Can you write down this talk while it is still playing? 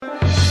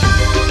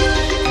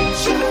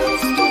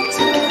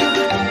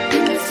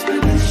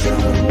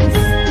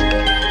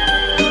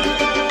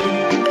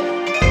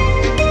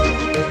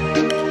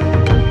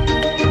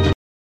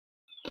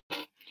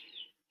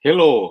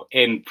Hello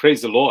and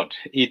praise the Lord.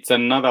 It's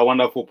another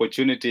wonderful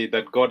opportunity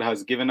that God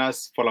has given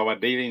us for our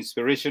daily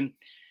inspiration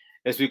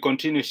as we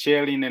continue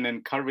sharing and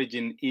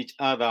encouraging each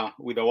other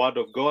with the Word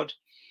of God.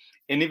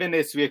 And even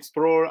as we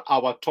explore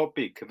our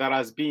topic that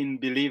has been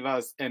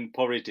believers and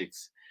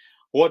politics.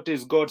 What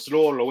is God's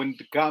role when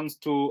it comes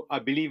to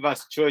a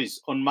believer's choice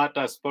on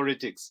matters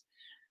politics?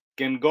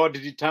 Can God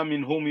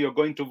determine whom you're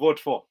going to vote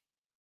for?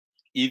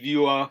 If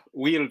your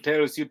will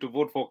tells you to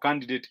vote for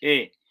candidate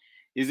A,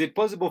 is it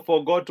possible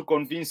for God to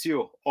convince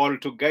you or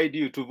to guide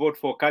you to vote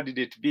for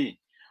candidate B?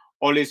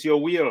 Or is your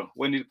will,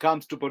 when it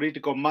comes to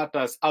political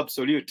matters,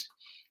 absolute?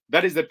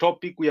 That is the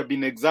topic we have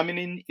been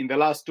examining in the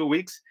last 2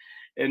 weeks,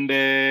 and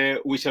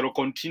we shall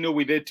continue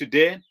with it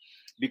today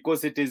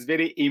because it is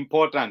very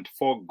important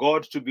for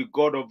God to be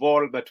God of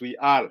all that we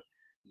are.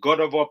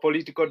 God of our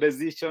political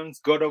decisions,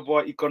 God of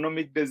our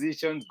economic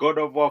decisions, God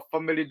of our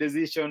family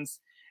decisions,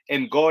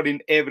 and God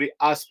in every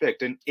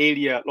aspect and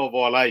area of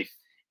our life.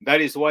 That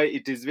is why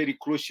it is very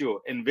crucial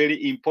and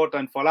very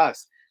important for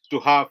us to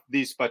have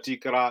this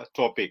particular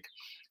topic.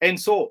 And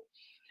so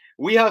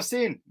we have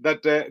seen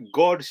that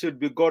God should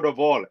be God of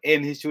all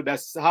and he should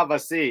have a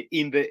say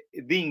in the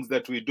things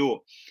that we do.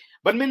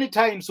 But many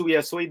times we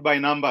are swayed by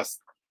numbers.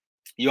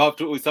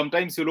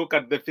 Sometimes you look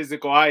at the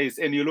physical eyes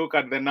and you look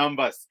at the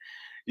numbers.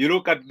 You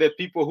look at the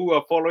people who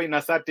are following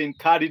a certain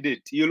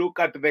candidate. You look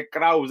at the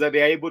crowds that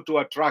they are able to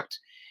attract.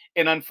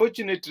 And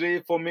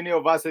unfortunately, for many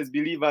of us as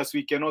believers,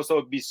 we can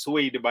also be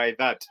swayed by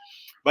that.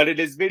 But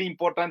it is very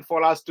important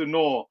for us to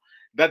know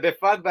that the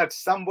fact that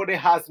somebody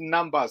has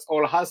numbers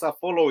or has a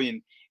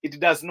following, it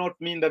does not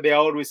mean that they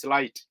are always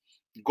right.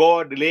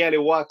 God rarely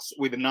works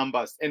with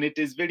numbers, and it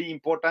is very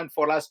important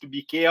for us to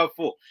be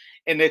careful,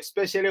 and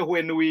especially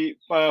when we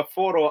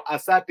follow a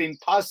certain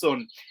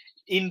person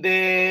in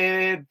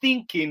the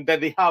thinking that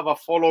they have a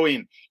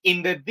following,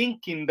 in the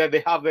thinking that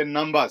they have the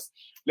numbers.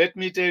 Let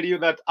me tell you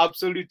that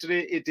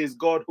absolutely it is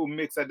God who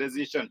makes a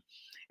decision.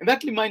 And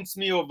that reminds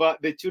me of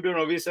the children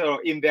of Israel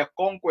in their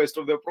conquest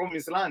of the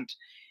promised land.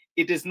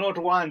 It is not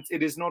once,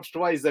 it is not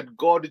twice that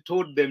God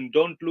told them,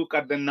 don't look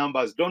at the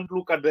numbers, don't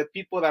look at the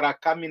people that are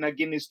coming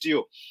against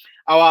you.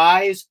 Our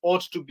eyes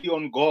ought to be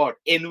on God,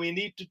 and we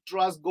need to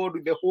trust God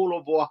with the whole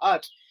of our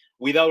heart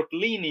without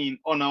leaning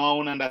on our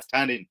own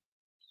understanding.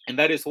 And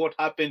that is what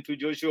happened to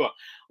Joshua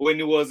when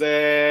he was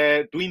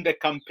doing the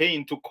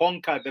campaign to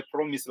conquer the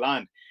promised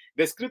land.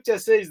 The scripture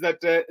says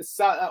that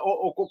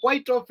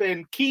quite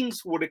often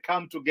kings would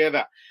come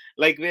together.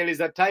 Like there is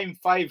a time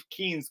 5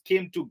 kings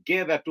came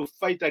together to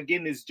fight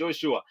against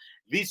Joshua.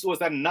 This was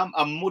a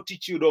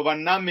multitude of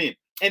an army.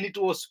 And it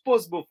was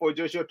possible for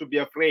Joshua to be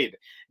afraid.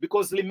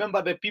 Because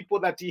remember, the people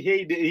that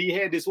he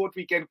had is what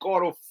we can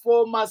call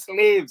former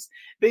slaves.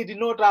 They did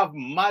not have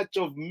much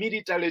of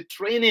military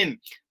training.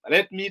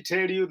 Let me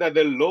tell you that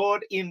the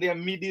Lord in their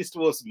midst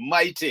was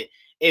mighty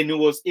and he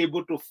was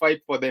able to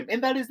fight for them.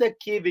 And that is the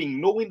key thing,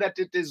 knowing that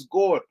it is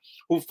God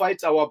who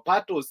fights our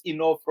battles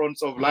in all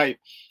fronts of life.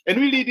 And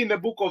we read in the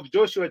book of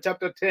Joshua,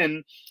 chapter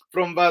 10,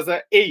 from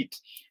verse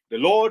 8. The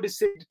Lord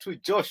said to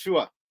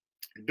Joshua,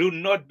 do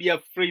not be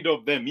afraid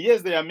of them.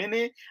 Yes, they are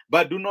many,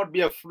 but do not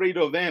be afraid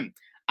of them.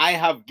 I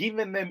have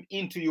given them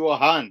into your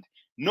hand.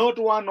 Not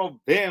one of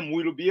them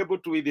will be able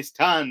to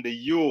withstand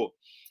you.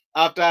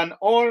 After an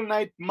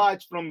all-night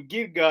march from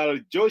Gilgal,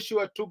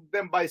 Joshua took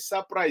them by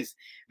surprise.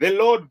 The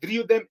Lord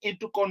threw them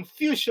into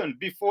confusion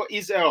before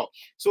Israel.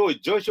 So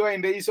Joshua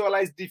and the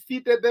Israelites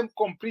defeated them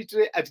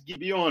completely at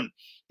Gibeon.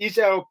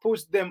 Israel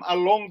pushed them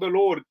along the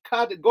road,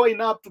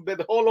 going up to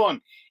Beth Horon,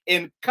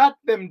 and cut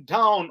them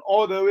down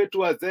all the way to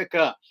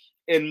Azekah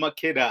and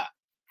Makeda.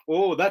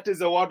 Oh, that is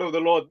the word of the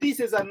Lord. This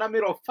is a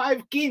number of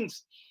 5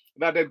 kings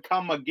that had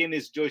come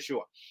against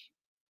Joshua.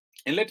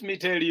 And let me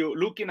tell you,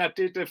 looking at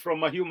it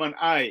from a human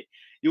eye,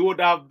 you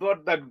would have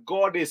thought that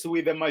God is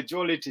with the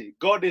majority.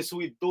 God is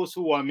with those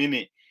who are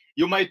many.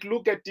 You might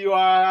look at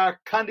your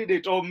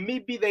candidate or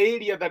maybe the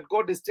area that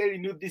God is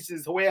telling you, this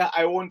is where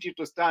I want you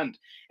to stand.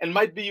 And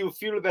might be you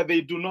feel that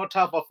they do not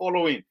have a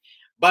following.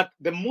 But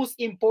the most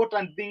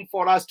important thing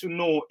for us to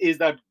know is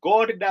that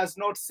God does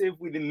not save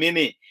with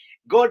many.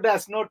 God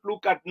does not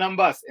look at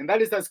numbers. And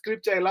that is the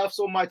scripture I love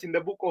so much in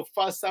the book of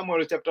 1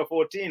 Samuel chapter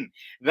 14,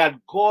 that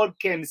God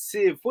can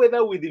save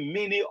whether with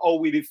many or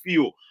with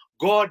few.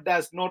 God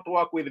does not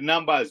work with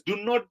numbers. Do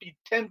not be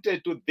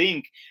tempted to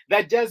think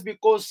that just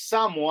because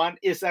someone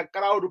is a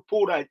crowd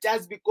puller,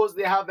 just because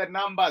they have the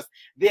numbers,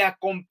 they are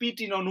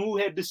competing on who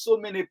had so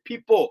many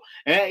people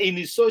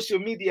in social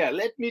media.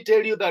 Let me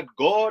tell you that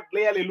God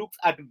clearly looks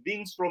at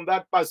things from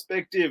that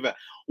perspective.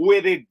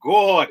 With a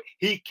God,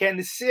 he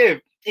can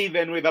save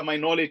even with a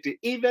minority,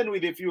 even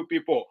with a few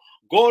people.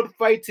 God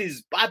fights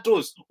his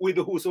battles with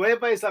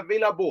whosoever is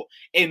available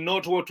and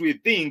not what we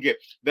think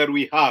that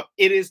we have.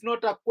 It is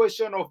not a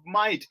question of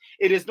might.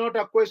 It is not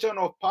a question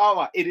of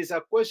power. It is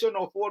a question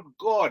of what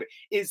God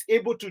is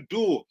able to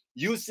do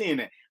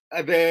using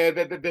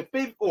the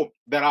faithful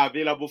that are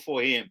available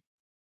for him.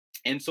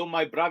 And so,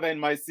 my brother and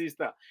my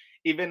sister,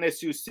 even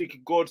as you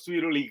seek God's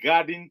will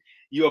regarding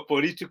your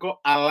political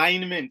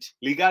alignment,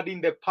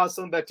 regarding the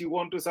person that you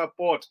want to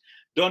support.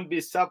 Don't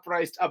be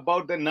surprised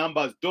about the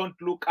numbers. Don't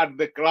look at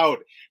the crowd.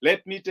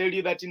 Let me tell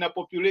you that in a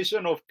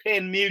population of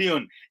 10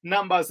 million,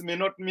 numbers may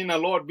not mean a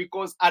lot,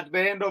 because at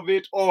the end of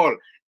it all,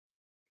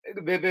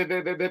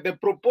 the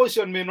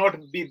proportion may not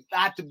be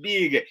that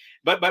big,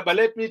 but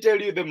let me tell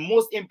you, the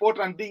most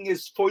important thing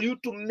is for you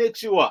to make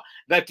sure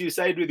that you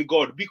side with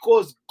God,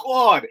 because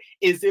God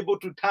is able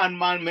to turn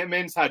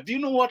men's heart. Do you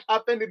know what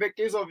happened in the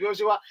case of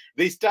Joshua?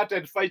 They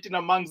started fighting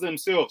amongst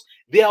themselves.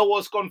 There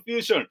was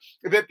confusion.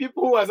 The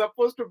people who were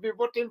supposed to be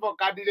voting for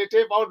candidate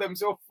A found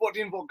themselves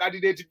voting for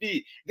candidate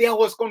B. There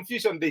was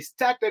confusion. They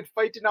started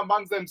fighting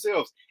amongst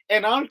themselves,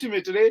 and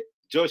ultimately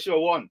Joshua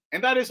won.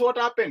 And that is what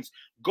happens.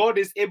 God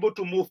is able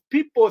to move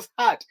people's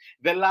heart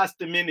the last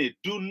minute.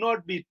 Do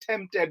not be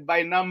tempted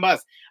by numbers.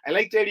 I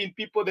like telling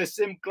people, the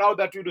same crowd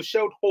that will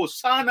shout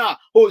Hosanna,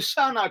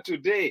 Hosanna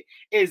today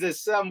is the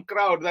same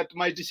crowd that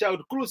might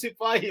shout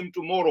crucify him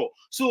tomorrow.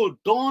 So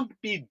don't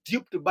be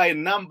duped by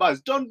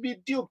numbers. Don't be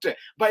duped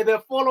by the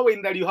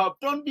following that you have.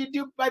 Don't be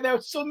duped by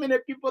the so many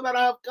people that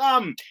have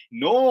come.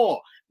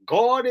 No.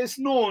 God is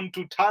known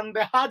to turn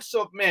the hearts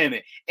of men,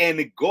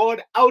 and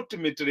God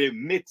ultimately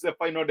makes the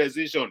final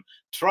decision.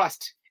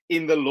 Trust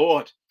in the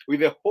Lord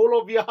with the whole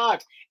of your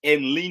heart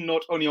and lean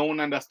not on your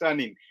own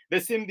understanding. The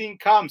same thing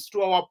comes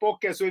to our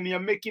pockets when you're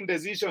making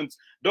decisions.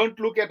 Don't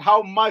look at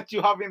how much you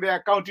have in the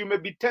account. You may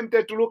be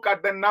tempted to look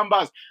at the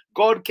numbers.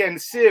 God can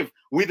save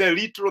with the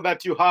little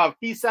that you have.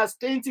 He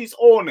sustains his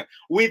own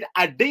with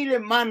a daily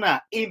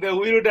manna in the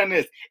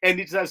wilderness, and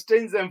it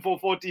sustains them for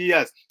 40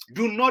 years.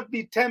 Do not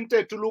be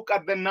tempted to look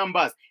at the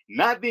numbers.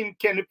 Nothing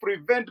can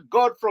prevent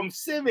God from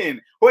saving,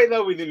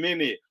 whether with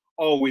many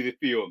or with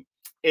few.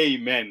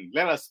 Amen.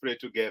 Let us pray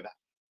together.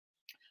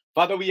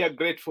 Father, we are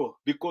grateful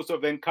because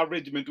of the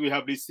encouragement we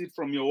have received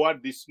from your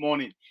word this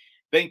morning.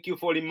 Thank you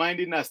for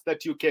reminding us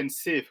that you can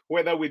save,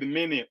 whether with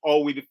many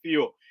or with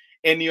few.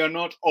 And you are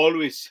not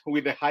always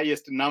with the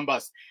highest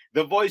numbers.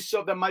 The voice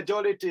of the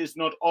majority is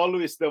not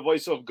always the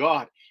voice of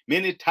God.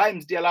 Many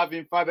times, dear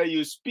loving Father,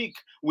 you speak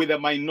with a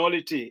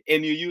minority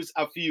and you use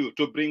a few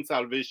to bring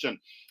salvation.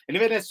 And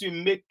even as we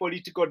make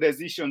political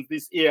decisions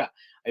this year,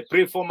 I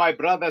pray for my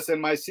brothers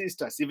and my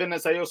sisters, even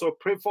as I also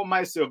pray for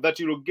myself, that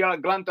you will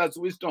grant us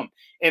wisdom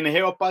and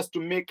help us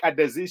to make a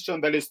decision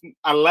that is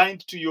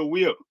aligned to your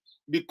will,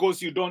 because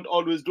you don't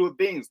always do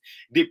things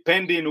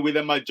depending with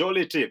the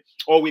majority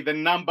or with the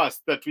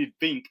numbers that we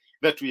think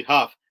that we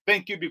have.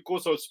 Thank you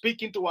because of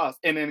speaking to us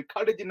and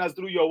encouraging us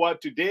through your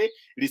word today.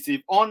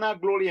 Receive honor,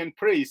 glory, and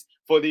praise.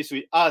 For this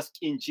we ask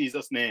in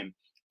Jesus' name.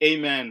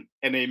 Amen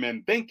and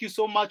amen. Thank you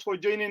so much for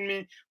joining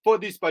me for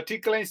this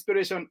particular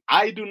inspiration.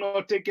 I do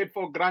not take it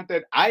for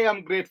granted. I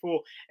am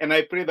grateful, and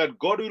I pray that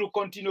God will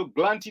continue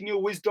granting you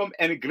wisdom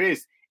and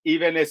grace,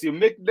 even as you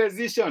make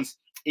decisions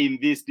in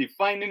this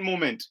defining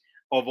moment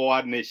of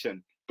our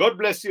nation. God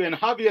bless you, and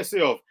have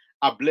yourself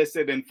a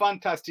blessed and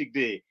fantastic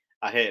day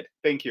ahead.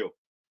 Thank you.